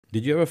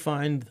Did you ever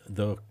find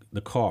the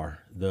car,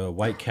 the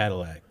white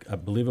Cadillac? I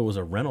believe it was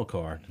a rental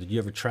car. Did you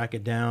ever track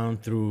it down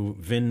through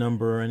VIN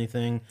number or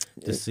anything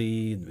to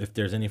see if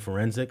there's any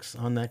forensics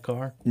on that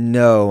car?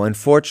 No,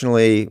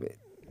 unfortunately,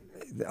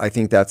 I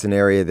think that's an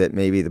area that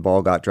maybe the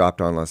ball got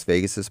dropped on Las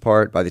Vegas's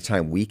part. By the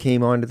time we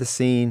came onto the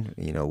scene,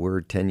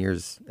 we're 10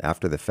 years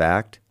after the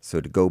fact.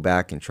 So to go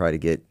back and try to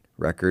get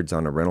records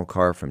on a rental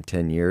car from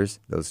 10 years,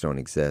 those don't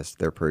exist.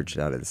 They're purged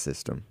out of the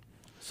system.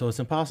 So it's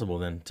impossible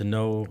then to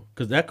know,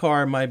 because that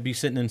car might be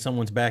sitting in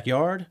someone's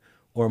backyard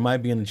or it might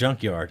be in a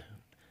junkyard,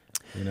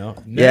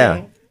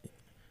 Yeah.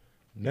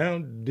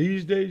 Now,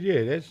 these days,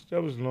 yeah,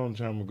 that was a long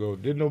time ago.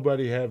 Did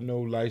nobody have no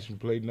license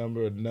plate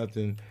number or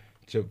nothing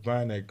to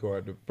find that car?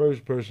 The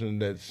first person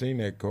that seen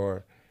that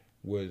car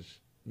was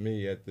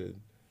me at the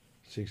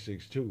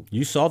 662.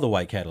 You saw the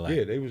white Cadillac.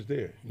 Yeah, they was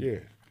there. Yeah,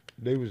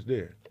 they was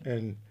there.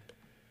 And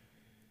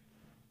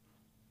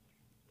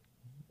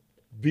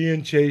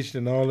being chased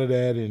and all of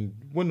that, and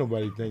wasn't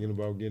nobody thinking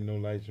about getting no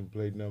license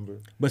plate number.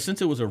 But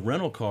since it was a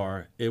rental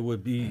car, it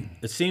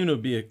seemed to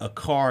be a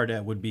car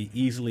that would be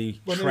easily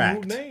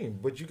tracked. But who name?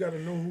 But you got to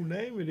know who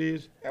name it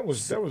is.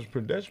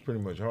 That's pretty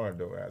much hard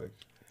though, Alex.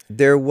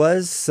 There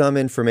was some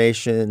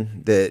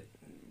information that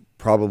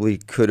probably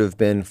could have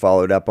been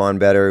followed up on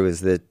better. It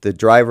was that the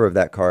driver of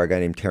that car, a guy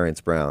named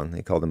Terrence Brown,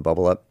 they called him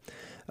Bubble Up.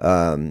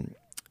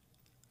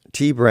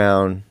 T.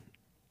 Brown,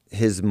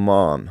 his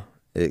mom,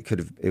 it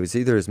was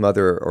either his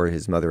mother or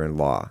his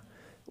mother-in-law,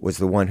 was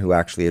the one who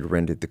actually had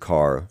rented the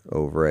car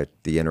over at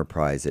the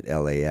Enterprise at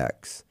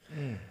LAX.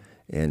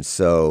 And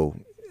so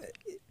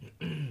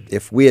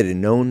if we had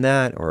known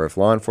that, or if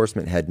law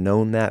enforcement had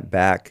known that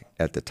back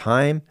at the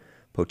time,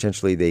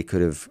 potentially they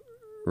could have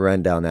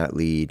run down that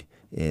lead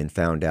and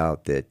found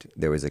out that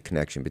there was a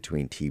connection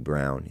between T.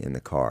 Brown and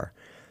the car.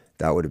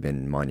 That would have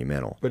been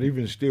monumental. But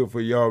even still, for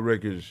y'all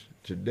records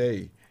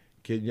today,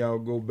 can y'all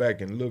go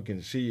back and look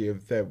and see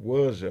if that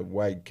was a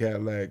white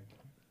Cadillac,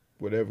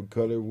 whatever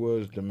color it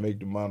was, to make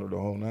the model the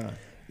whole nine?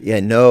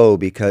 Yeah, no,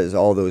 because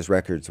all those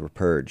records were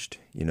purged.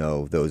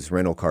 Those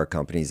rental car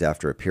companies,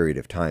 after a period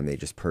of time, they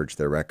just purge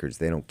their records.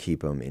 They don't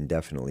keep them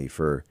indefinitely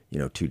for,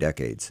 2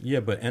 decades. Yeah,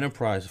 but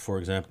Enterprise, for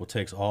example,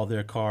 takes all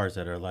their cars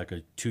that are like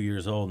 2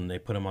 years old and they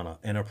put them on an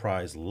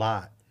Enterprise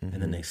lot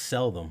and then they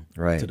sell them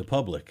to the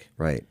public.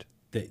 Right.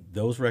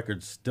 Those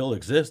records still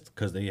exist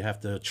because they have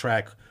to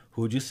track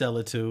who'd you sell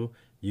it to.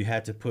 You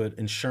had to put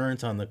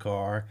insurance on the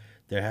car.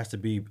 There has to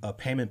be a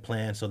payment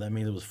plan, so that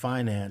means it was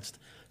financed.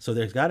 So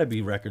there's got to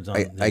be records on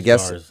these cars. I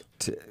guess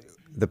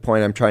the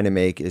point I'm trying to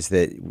make is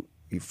that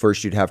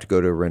first you'd have to go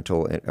to a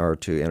rental or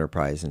to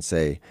Enterprise and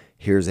say,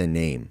 here's a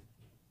name.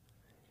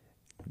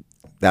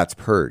 That's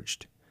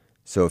purged.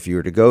 So if you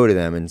were to go to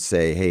them and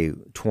say, hey,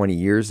 20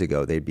 years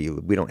ago,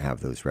 we don't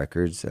have those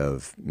records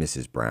of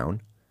Mrs.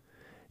 Brown.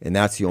 And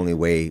that's the only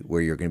way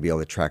where you're going to be able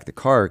to track the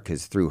car,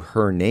 because through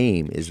her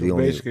name is the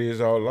only. Basically,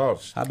 it's all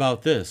lost. How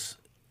about this?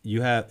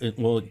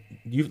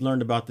 You've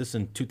learned about this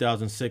in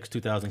 2006,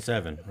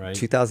 2007, right?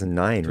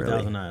 2009, really.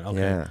 2009, okay.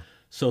 Yeah.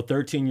 So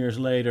 13 years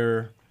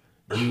later,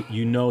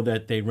 you know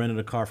that they rented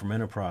a car from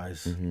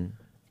Enterprise,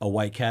 a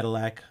white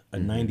Cadillac, a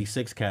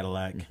 96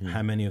 Cadillac.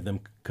 How many of them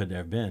could there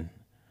have been?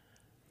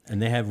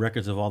 And they have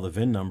records of all the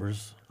VIN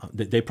numbers.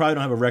 They probably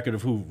don't have a record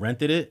of who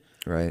rented it.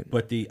 Right.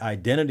 But the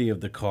identity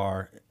of the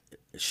car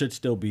should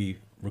still be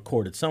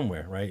recorded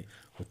somewhere, right?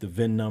 With the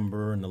VIN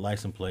number and the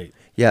license plate.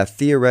 Yeah,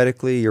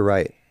 theoretically, you're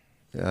right.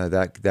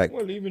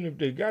 Well, even if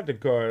they got the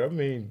car,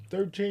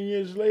 13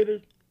 years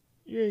later,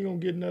 you ain't gonna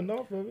get nothing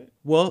off of it.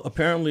 Well,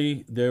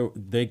 apparently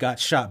they got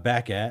shot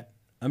back at.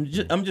 I'm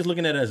just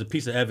looking at it as a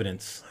piece of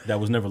evidence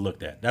that was never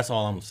looked at. That's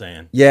all I'm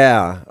saying.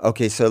 Yeah.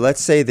 Okay. So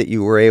let's say that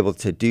you were able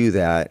to do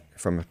that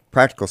from a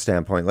practical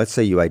standpoint. Let's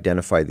say you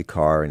identified the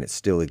car and it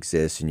still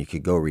exists and you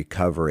could go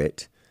recover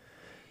it.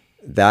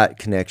 That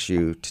connects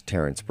you to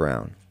Terrence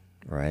Brown,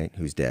 right?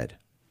 Who's dead.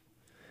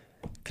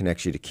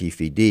 Connects you to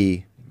Keefe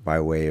D by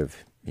way of,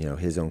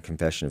 his own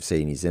confession of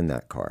saying he's in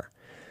that car.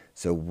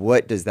 So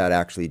what does that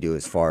actually do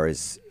as far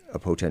as a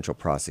potential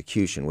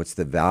prosecution? What's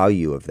the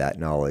value of that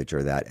knowledge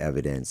or that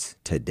evidence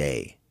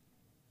today?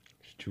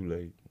 It's too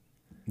late.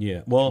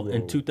 Yeah. Well,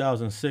 in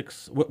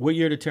 2006, what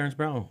year did Terrence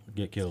Brown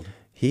get killed?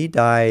 He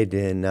died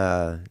in,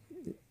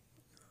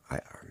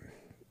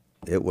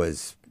 it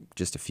was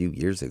just a few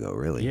years ago,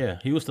 really. Yeah,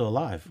 he was still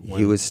alive.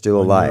 He was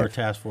still alive. When our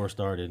task force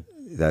started.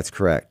 That's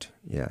correct.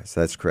 Yes,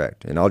 that's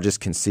correct. And I'll just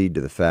concede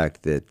to the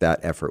fact that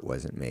that effort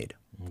wasn't made.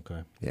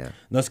 Okay. Yeah.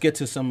 Let's get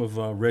to some of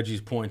Reggie's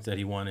points that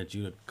he wanted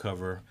you to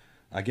cover.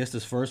 I guess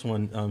this first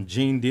one,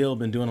 Gene Deal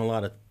been doing a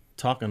lot of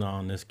talking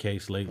on this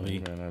case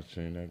lately. Oh, man, I've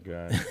seen that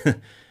guy.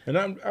 And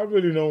I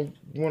really don't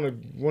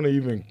want to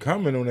even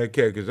comment on that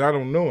cat because I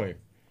don't know him.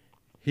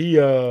 He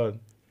said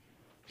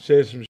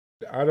some shit.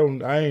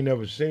 I ain't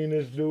never seen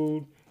this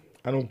dude.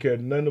 I don't care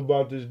nothing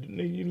about this.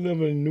 Nigga, you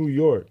live in New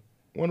York.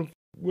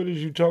 What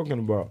is you talking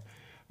about?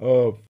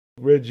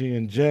 Reggie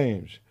and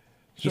James.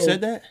 He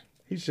said that?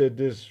 He said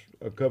this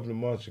a couple of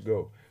months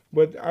ago.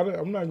 But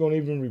I'm not going to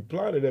even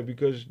reply to that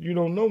because you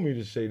don't know me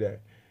to say that.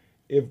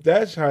 if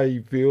that's how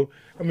you feel,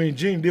 I mean,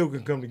 Gene Deal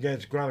can come to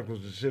Gangster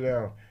Chronicles and sit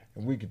down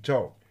and we could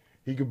talk.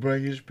 He could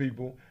bring his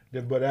people,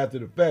 but after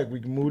the fact,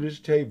 we can move this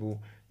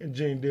table and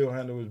Gene Deal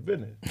handle his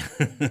business.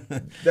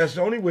 That's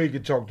the only way he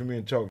could talk to me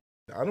and talk.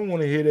 I don't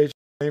want to hear that shit.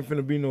 I ain't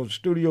finna be no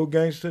studio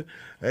gangster.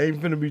 I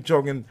ain't finna be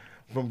talking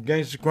from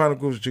Gangster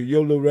Chronicles to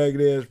your little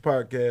ragged ass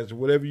podcast or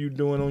whatever you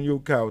doing on your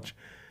couch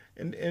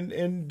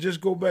and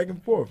just go back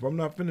and forth. I'm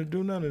not finna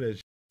do none of that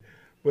shit.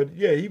 But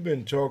yeah, he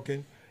been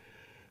talking.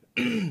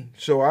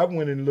 So I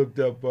went and looked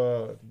up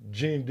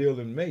Gene Deal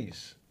and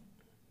Mace.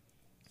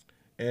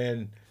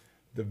 And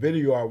the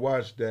video I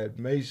watched, that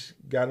Mace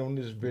got on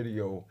this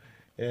video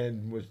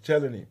and was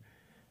telling him,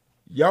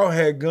 y'all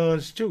had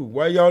guns too.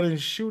 Why y'all didn't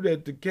shoot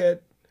at the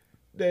cat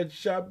that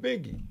shot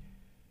Biggie?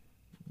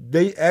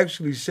 They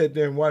actually sat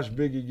there and watched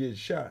Biggie get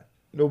shot.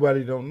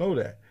 Nobody don't know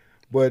that.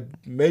 But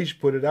Mace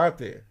put it out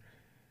there.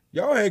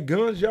 Y'all had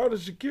guns, y'all the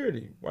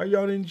security. Why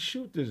y'all didn't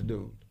shoot this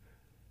dude?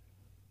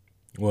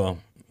 Well,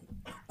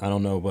 I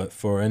don't know, but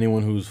for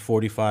anyone who's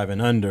 45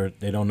 and under,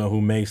 they don't know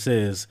who Mace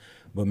is.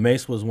 But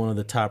Mace was one of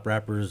the top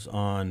rappers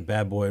on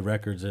Bad Boy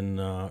Records in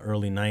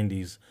early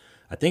 90s.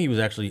 I think he was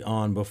actually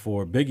on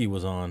before Biggie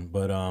was on.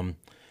 But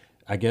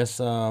I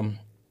guess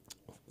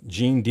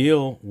Gene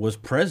Deal was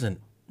present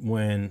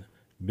when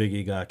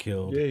Biggie got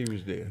killed. Yeah, he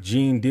was there.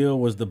 Gene Deal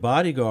was the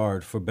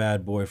bodyguard for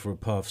Bad Boy for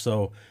Puff.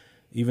 So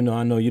even though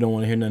I know you don't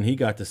want to hear nothing he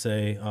got to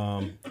say,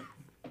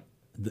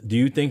 do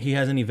you think he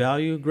has any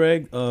value,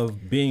 Greg,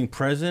 of being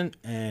present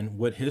and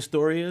what his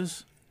story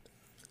is?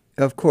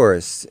 Of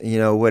course. You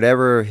know,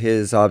 whatever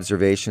his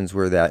observations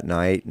were that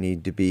night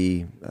need to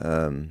be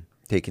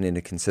taken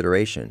into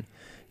consideration.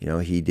 You know,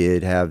 he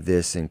did have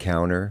this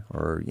encounter,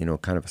 or, you know,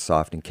 kind of a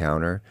soft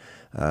encounter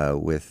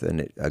with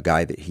a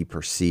guy that he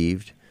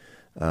perceived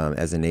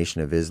as a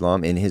Nation of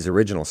Islam. In his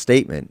original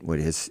statement,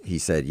 he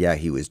said, yeah,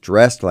 he was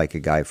dressed like a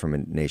guy from a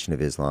Nation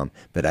of Islam,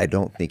 but I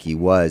don't think he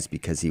was,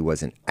 because he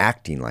wasn't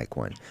acting like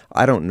one.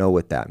 I don't know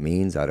what that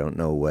means. I don't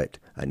know what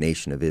a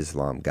Nation of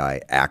Islam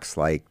guy acts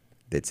like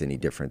that's any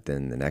different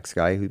than the next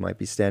guy who might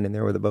be standing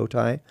there with a bow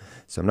tie.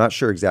 So I'm not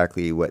sure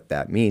exactly what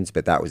that means,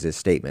 but that was his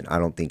statement. I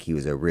don't think he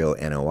was a real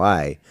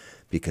NOI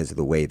because of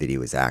the way that he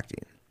was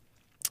acting.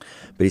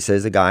 But he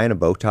says a guy in a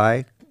bow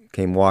tie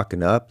came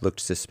walking up,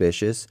 looked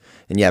suspicious,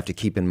 and you have to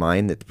keep in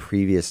mind that the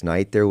previous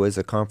night there was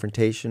a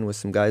confrontation with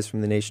some guys from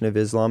the Nation of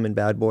Islam and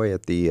Bad Boy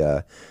at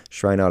the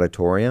Shrine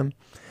Auditorium.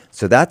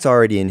 So that's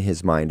already in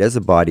his mind as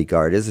a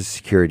bodyguard, as a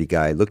security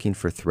guy looking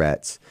for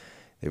threats.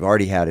 They've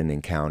already had an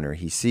encounter.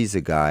 He sees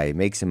a guy,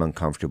 makes him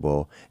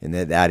uncomfortable, and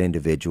then that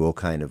individual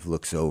kind of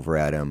looks over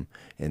at him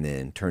and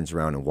then turns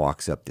around and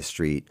walks up the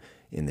street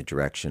in the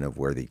direction of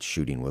where the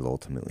shooting will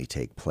ultimately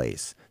take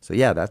place. So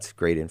yeah, that's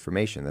great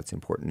information. That's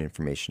important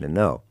information to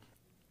know.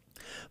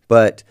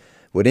 But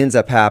what ends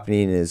up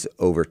happening is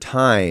over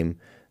time,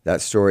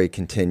 that story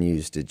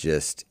continues to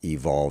just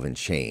evolve and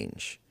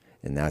change.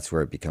 And that's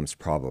where it becomes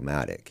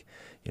problematic.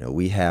 You know,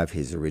 we have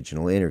his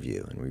original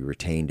interview and we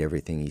retained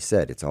everything he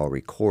said. It's all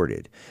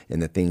recorded.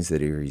 And the things that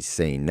he's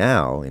saying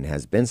now and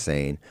has been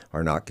saying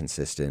are not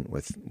consistent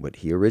with what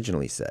he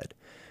originally said.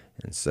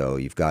 And so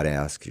you've got to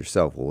ask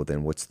yourself, well,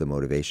 then what's the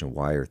motivation?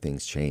 Why are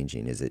things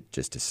changing? Is it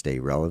just to stay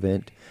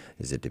relevant?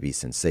 Is it to be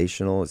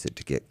sensational? Is it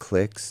to get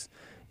clicks?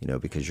 You know,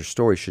 because your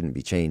story shouldn't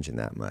be changing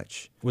that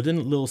much. Well,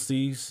 didn't Lil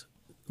Caesar,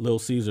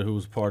 who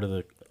was part of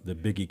the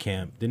Biggie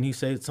camp, didn't he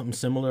say something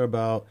similar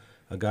about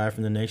a guy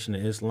from the Nation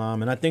of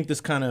Islam? And I think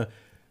this kind of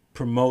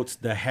promotes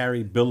the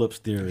Harry Billups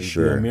theory,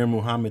 sure, the Amir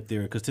Muhammad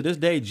theory. Because to this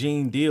day,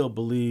 Gene Deal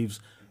believes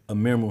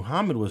Amir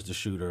Muhammad was the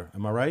shooter.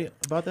 Am I right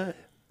about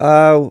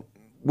that?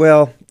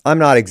 Well, I'm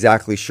not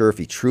exactly sure if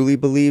he truly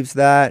believes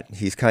that.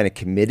 He's kind of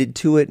committed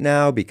to it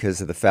now because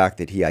of the fact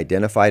that he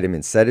identified him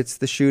and said it's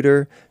the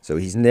shooter. So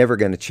he's never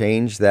going to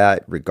change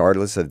that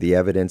regardless of the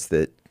evidence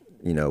that,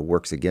 you know,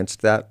 works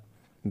against that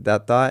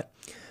thought.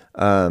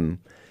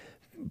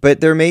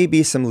 But there may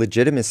be some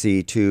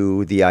legitimacy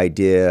to the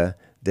idea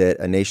that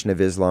a Nation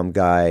of Islam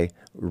guy,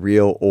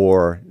 real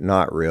or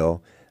not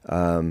real,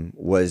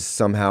 was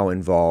somehow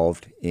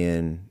involved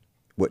in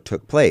what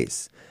took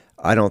place.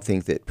 I don't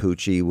think that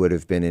Poochie would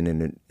have been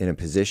in a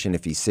position,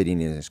 if he's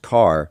sitting in his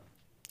car,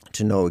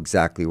 to know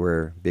exactly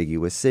where Biggie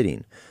was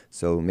sitting.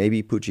 So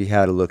maybe Poochie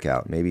had a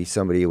lookout. Maybe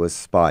somebody was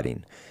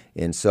spotting.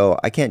 And so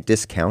I can't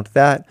discount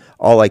that.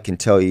 All I can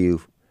tell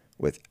you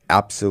with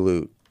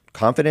absolute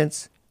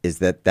confidence is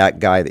that that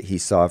guy that he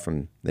saw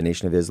from the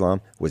Nation of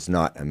Islam was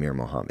not Amir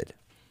Muhammad.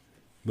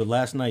 But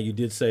last night you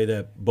did say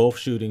that both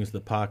shootings,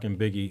 the Pac and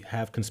Biggie,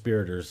 have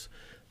conspirators.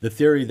 The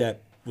theory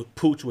that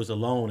Pooch was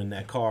alone in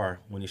that car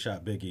when he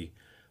shot Biggie,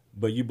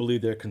 but you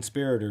believe they're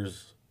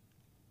conspirators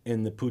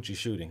in the Poochie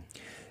shooting.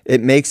 It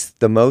makes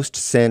the most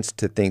sense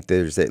to think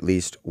there's at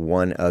least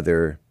one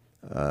other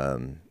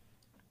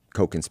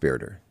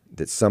co-conspirator,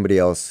 that somebody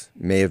else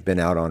may have been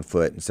out on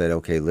foot and said,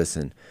 okay,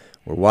 listen,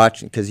 we're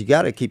watching, because you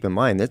got to keep in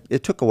mind that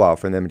it took a while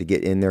for them to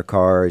get in their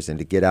cars and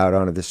to get out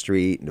onto the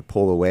street and to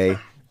pull away.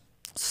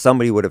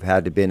 Somebody would have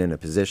had to been in a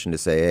position to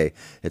say, hey,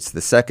 it's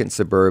the second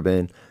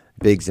Suburban,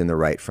 Big's in the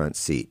right front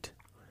seat.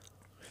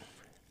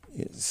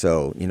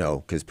 So,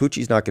 because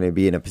Poochie's not going to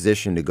be in a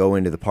position to go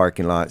into the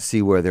parking lot,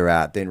 see where they're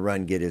at, then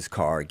run, get his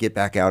car, get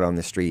back out on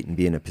the street and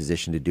be in a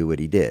position to do what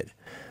he did.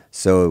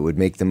 So it would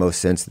make the most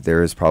sense that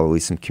there is probably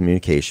some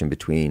communication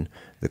between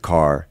the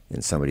car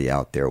and somebody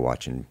out there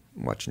watching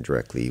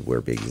directly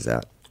where Biggie's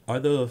at.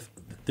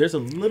 There's a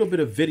little bit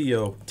of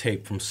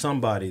videotape from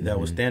somebody that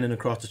was standing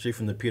across the street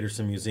from the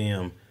Peterson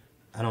Museum.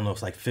 I don't know,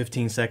 it's like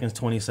 15 seconds,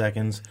 20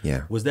 seconds.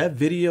 Yeah. Was that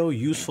video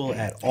useful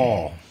at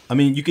all? I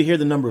mean, you could hear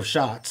the number of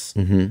shots,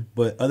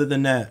 but other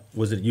than that,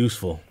 was it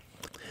useful?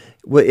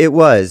 Well, it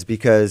was,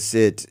 because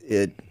it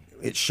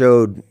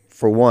showed,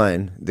 for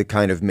one, the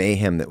kind of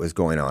mayhem that was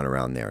going on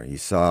around there. You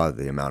saw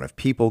the amount of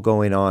people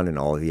going on and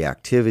all of the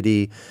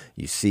activity.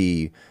 You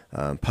see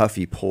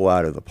Puffy pull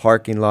out of the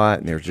parking lot,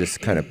 and they're just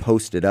kind of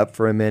posted up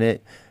for a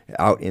minute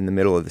out in the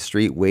middle of the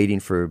street waiting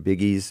for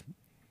Biggie's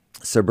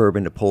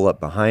Suburban to pull up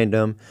behind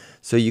them.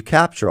 So you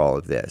capture all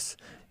of this,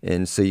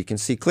 and so you can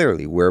see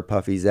clearly where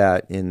Puffy's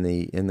at in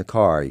the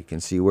car. You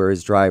can see where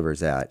his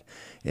driver's at,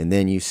 and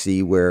then you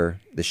see where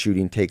the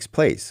shooting takes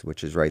place,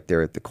 which is right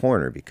there at the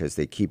corner, because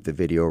they keep the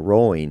video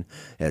rolling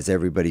as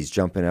everybody's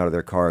jumping out of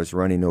their cars,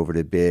 running over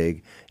to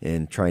Big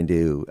and trying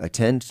to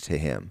attend to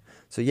him.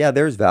 So yeah,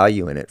 there's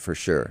value in it for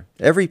sure.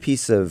 Every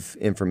piece of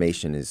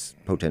information is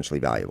potentially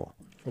valuable.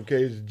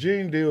 Okay, is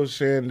Gene Deal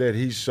saying that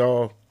he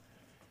saw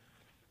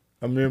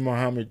Amir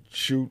Muhammad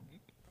shoot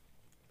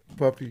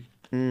Puffy?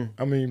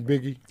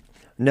 Biggie?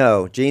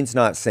 No, Gene's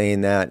not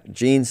saying that.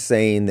 Gene's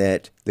saying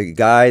that the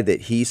guy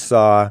that he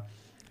saw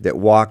that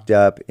walked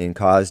up and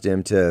caused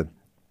him to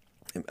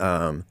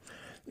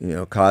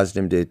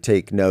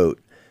take note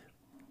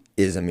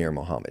is Amir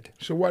Muhammad.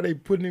 So why they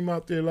putting him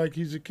out there like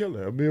he's a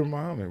killer, Amir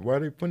Muhammad? Why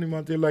they putting him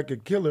out there like a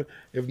killer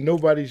if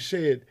nobody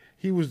said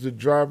he was the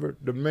driver,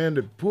 the man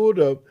that pulled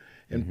up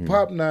and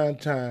popped 9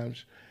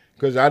 times?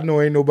 Because I know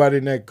ain't nobody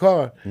in that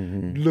car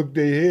look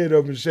their head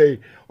up and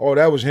say, oh,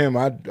 that was him.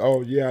 I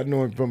know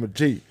him from a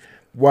T.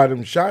 While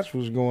them shots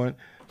was going.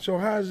 So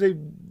how is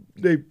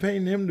they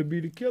painting him to be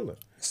the killer?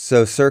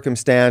 So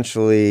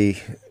circumstantially,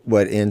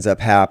 what ends up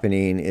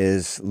happening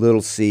is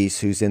Little Cease,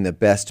 who's in the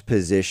best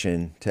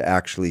position to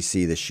actually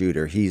see the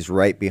shooter, he's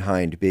right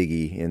behind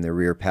Biggie in the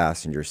rear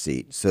passenger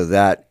seat. So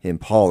that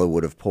Impala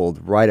would have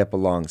pulled right up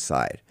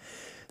alongside.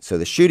 So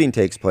the shooting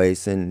takes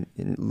place, and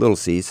Little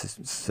Cease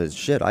says,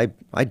 shit, I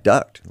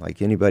ducked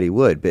like anybody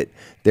would. But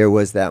there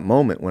was that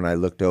moment when I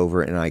looked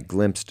over and I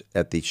glimpsed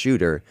at the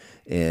shooter,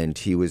 and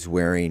he was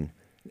wearing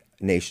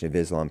Nation of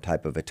Islam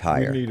type of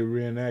attire. We need a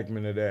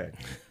reenactment of that,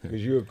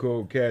 because you're a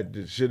cold cat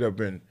to sit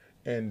up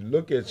and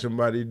look at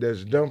somebody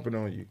that's dumping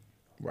on you.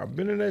 I've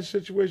been in that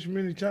situation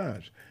many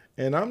times,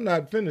 and I'm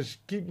not finished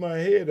keep my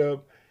head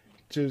up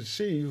to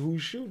see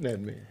who's shooting at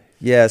me.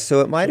 Yeah, so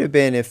it might have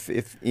been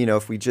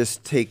if we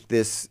just take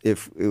this,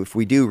 if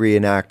we do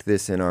reenact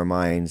this in our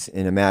minds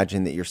and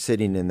imagine that you're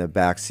sitting in the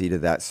back seat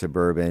of that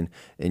Suburban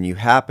and you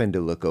happen to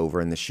look over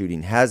and the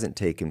shooting hasn't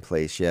taken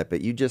place yet, but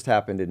you just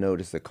happen to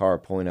notice the car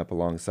pulling up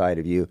alongside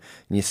of you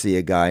and you see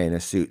a guy in a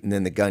suit, and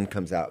then the gun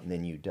comes out and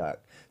then you duck.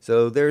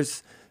 So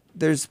there's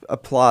a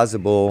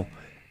plausible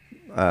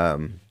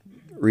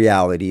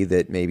reality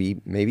that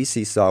maybe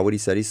C saw what he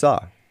said he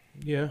saw.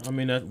 Yeah, I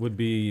mean, that would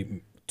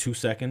be 2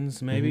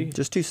 seconds, maybe.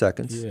 Just 2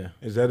 seconds. Yeah.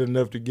 Is that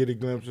enough to get a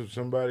glimpse of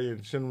somebody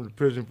and send them to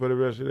prison for the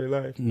rest of their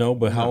life? No,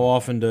 but how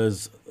often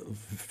does a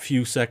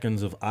few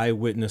seconds of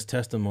eyewitness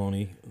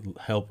testimony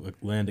help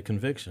land a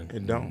conviction?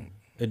 It don't.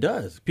 It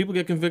does. People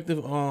get convicted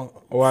on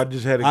I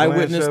just had a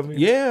glance of him?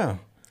 Yeah.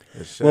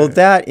 Well,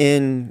 that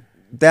in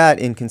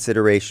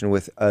consideration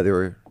with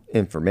other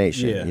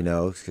information,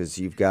 because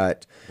you've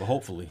got. Well,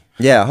 hopefully.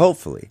 Yeah,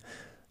 hopefully.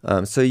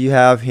 So you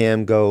have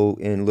him go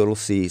in Little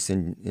Cease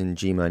in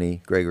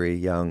G-Money, Gregory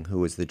Young, who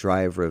was the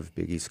driver of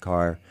Biggie's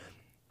car.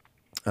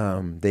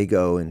 They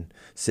go and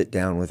sit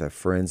down with a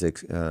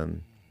forensic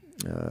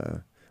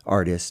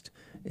artist,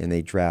 and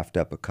they draft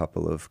up a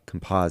couple of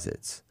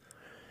composites.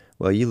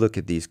 Well, you look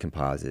at these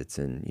composites,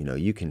 and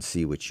you can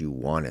see what you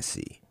want to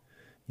see.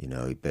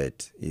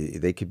 But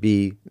they could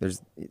be,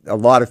 there's a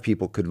lot of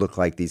people could look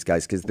like these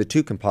guys because the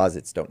two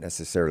composites don't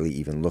necessarily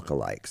even look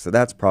alike. So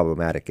that's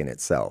problematic in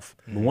itself.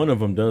 One of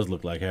them does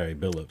look like Harry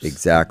Billups.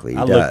 Exactly,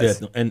 I does.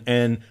 looked at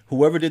and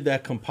whoever did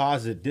that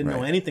composite didn't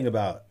know anything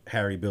about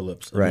Harry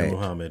Billups or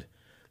Muhammad.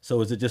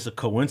 So is it just a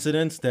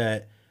coincidence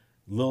that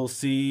Lil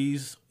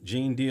C's,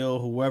 Gene Deal,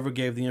 whoever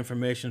gave the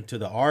information to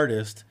the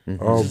artist,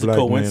 all is black a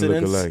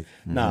coincidence? men look alike.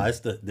 Nah, it's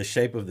the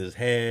shape of his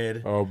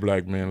head. All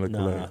black men look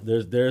alike.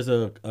 There's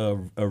a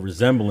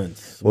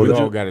resemblance. We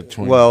all got a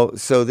twin. Well,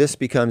 so this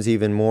becomes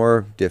even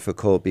more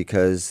difficult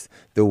because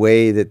the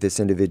way that this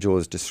individual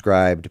is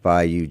described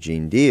by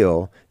Eugene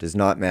Deal does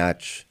not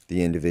match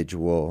the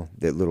individual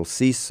that Little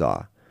C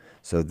saw.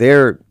 So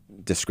their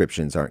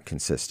descriptions aren't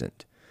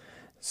consistent.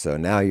 So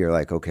now you're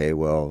like, okay,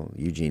 well,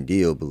 Eugene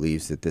Deal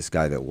believes that this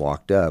guy that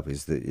walked up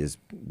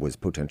was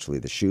potentially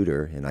the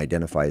shooter and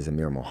identifies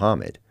Amir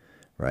Muhammad,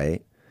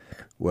 right?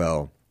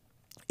 Well,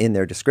 in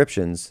their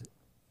descriptions,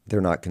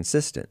 they're not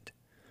consistent.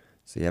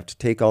 So you have to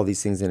take all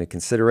these things into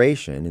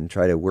consideration and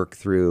try to work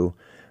through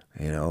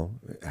You know,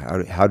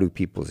 how do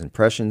people's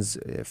impressions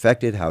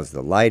affected? How's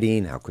the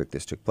lighting? How quick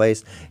this took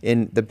place?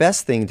 And the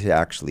best thing to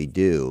actually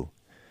do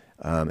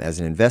as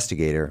an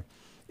investigator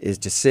is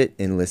to sit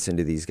and listen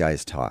to these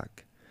guys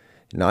talk,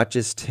 not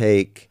just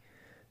take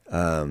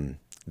the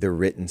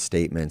written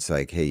statements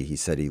like, hey, he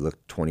said he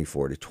looked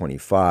 24 to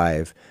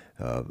 25,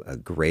 a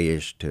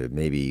grayish to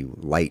maybe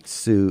light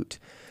suit.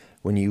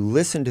 When you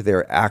listen to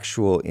their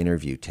actual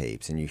interview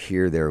tapes and you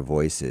hear their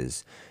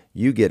voices,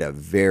 you get a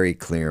very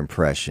clear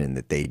impression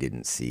that they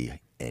didn't see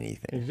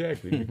anything.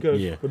 Exactly,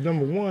 because but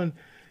number one,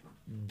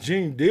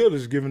 Gene Deal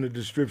is giving a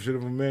description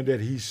of a man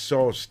that he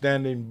saw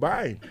standing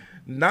by him,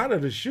 not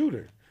of the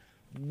shooter.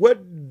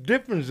 What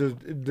difference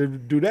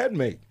do that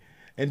make?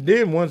 And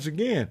then once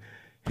again,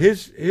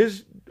 his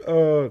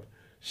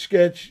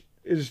sketch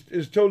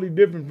is totally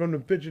different from the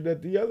picture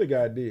that the other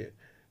guy did.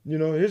 You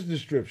know, his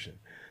description.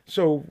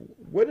 So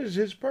what is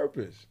his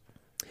purpose?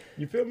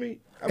 You feel me?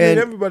 I mean,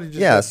 everybody just...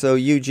 Yeah, so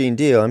Eugene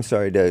Deal, I'm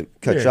sorry to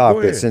cut you off,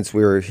 but since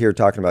we were here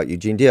talking about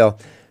Eugene Deal,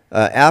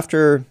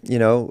 after, you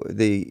know,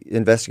 the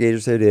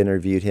investigators had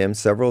interviewed him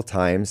several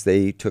times,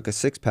 they took a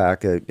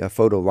six-pack, a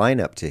photo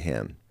lineup to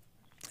him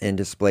and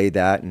displayed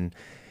that, and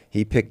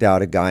he picked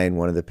out a guy in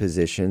one of the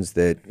positions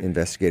that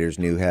investigators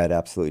knew had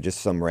absolutely just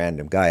some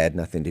random guy, had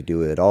nothing to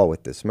do at all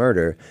with this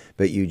murder,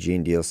 but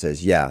Eugene Deal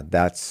says, yeah,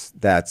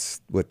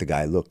 that's what the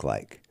guy looked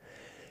like.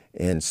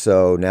 And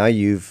so now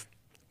you've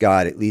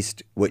got at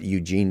least what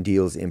Eugene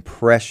Deal's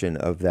impression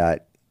of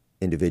that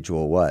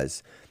individual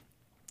was.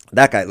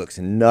 That guy looks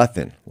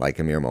nothing like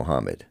Amir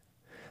Mohammed.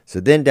 So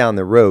then down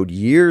the road,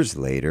 years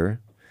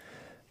later,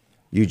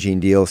 Eugene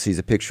Deal sees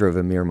a picture of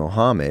Amir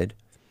Mohammed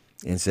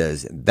and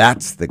says,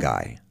 that's the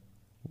guy.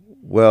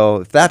 Well,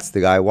 if that's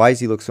the guy, why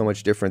does he look so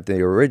much different than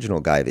the original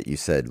guy that you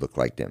said looked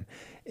like him?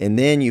 And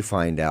then you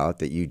find out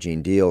that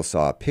Eugene Deal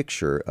saw a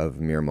picture of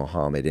Amir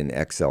Mohammed in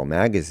XL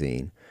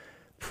magazine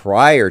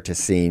prior to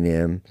seeing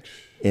him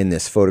in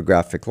this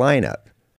photographic lineup.